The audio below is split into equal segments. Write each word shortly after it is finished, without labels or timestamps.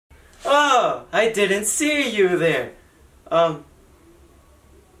Oh, I didn't see you there. Welcome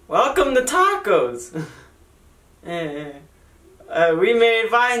to Takos. We made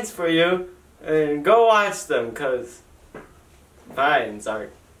vines for you, and go watch them, cause vines are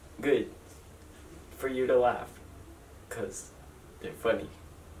good for you to laugh, cause they're funny.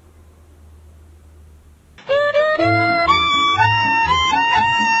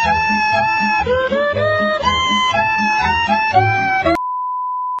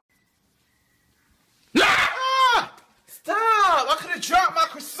 Stop! I could have dropped my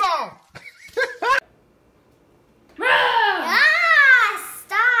croissant!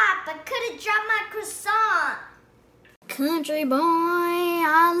 Stop! I could have dropped my croissant! Country boy,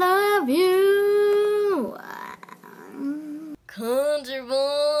 I love you. Country boy,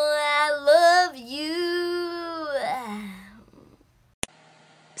 I love you.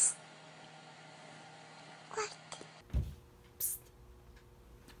 Psst. What? Psst.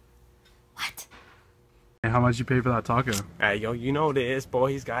 What? Hey, how much you pay for that taco? Hey, yo, you know this,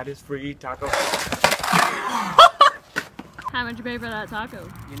 boy. He's got his free taco. How much you pay for that taco?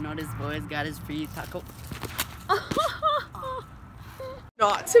 You know this boy's got his free taco.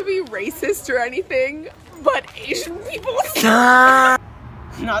 Not to be racist or anything, but Asian people.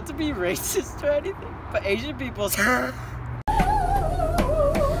 Not to be racist or anything, but Asian people.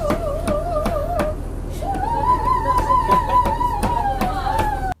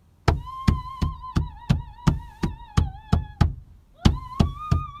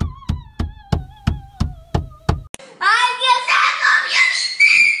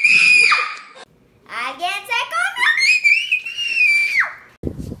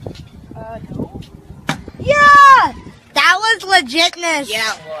 Yeah! That was legitness.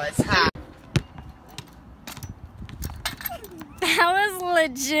 Yeah, it was, huh? That was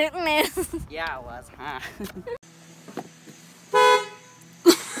legitness. Yeah, it was, huh?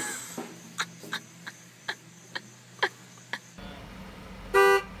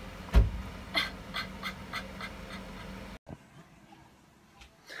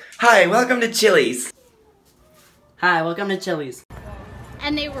 Hi, welcome to Chili's. Hi, welcome to Chili's.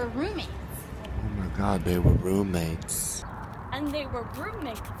 And they were roommates. Oh my god, they were roommates. And they were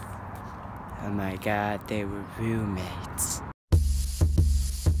roommates. Oh my god, they were roommates.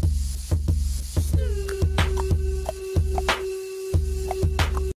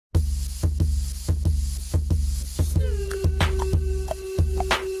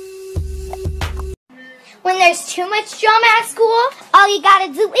 When there's too much drama at school, all you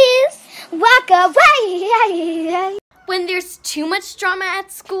gotta do is walk away. When there's too much drama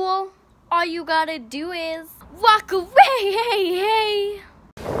at school, all you gotta do is walk away. Hey, hey.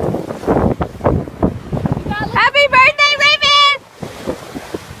 Happy birthday, Raven!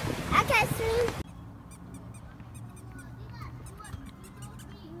 I can't swim.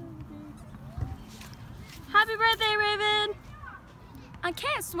 Happy birthday, Raven! I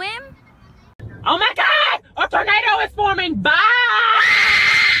can't swim. Oh my god! A tornado is forming! Bye!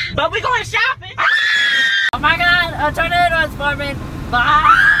 But we going shopping! Oh my god! A tornado is forming!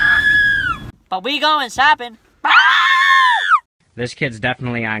 Bye! But we going shopping! Bye! This kid's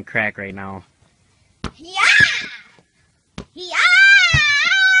definitely on crack right now. Yeah!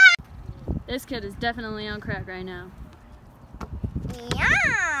 This kid is definitely on crack right now.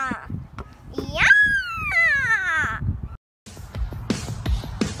 Yeah! Yeah!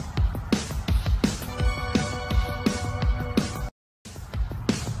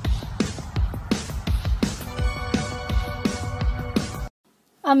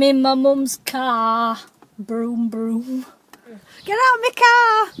 I'm in my mum's car. Broom, broom. Get out of my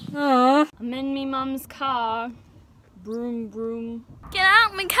car! I'm in me mum's car. Broom, broom. Get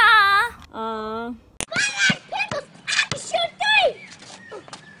out my car!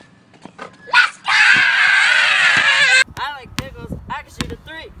 Let's go! I like pickles. I can shoot a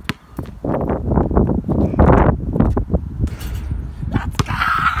 3. Let's go!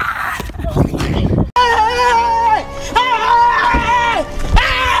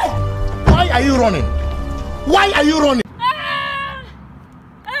 Why are you running? Why are you running?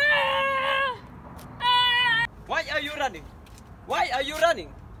 Why are you running? Why are you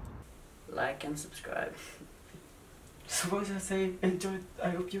running? Like and subscribe. Suppose I say I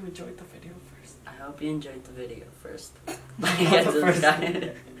hope you enjoyed the video first. I hope you enjoyed the video first. Not Like and the first.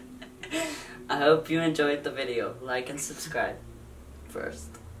 subscribe. I hope you enjoyed the video. Like and subscribe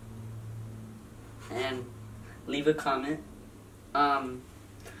first. And leave a comment.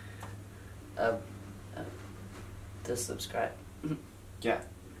 To subscribe. Yeah.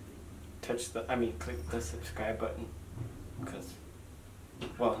 Click the subscribe button. Because,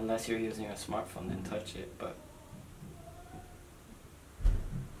 well, unless you're using a smartphone, then touch it, but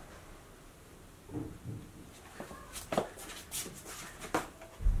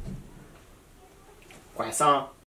croissant.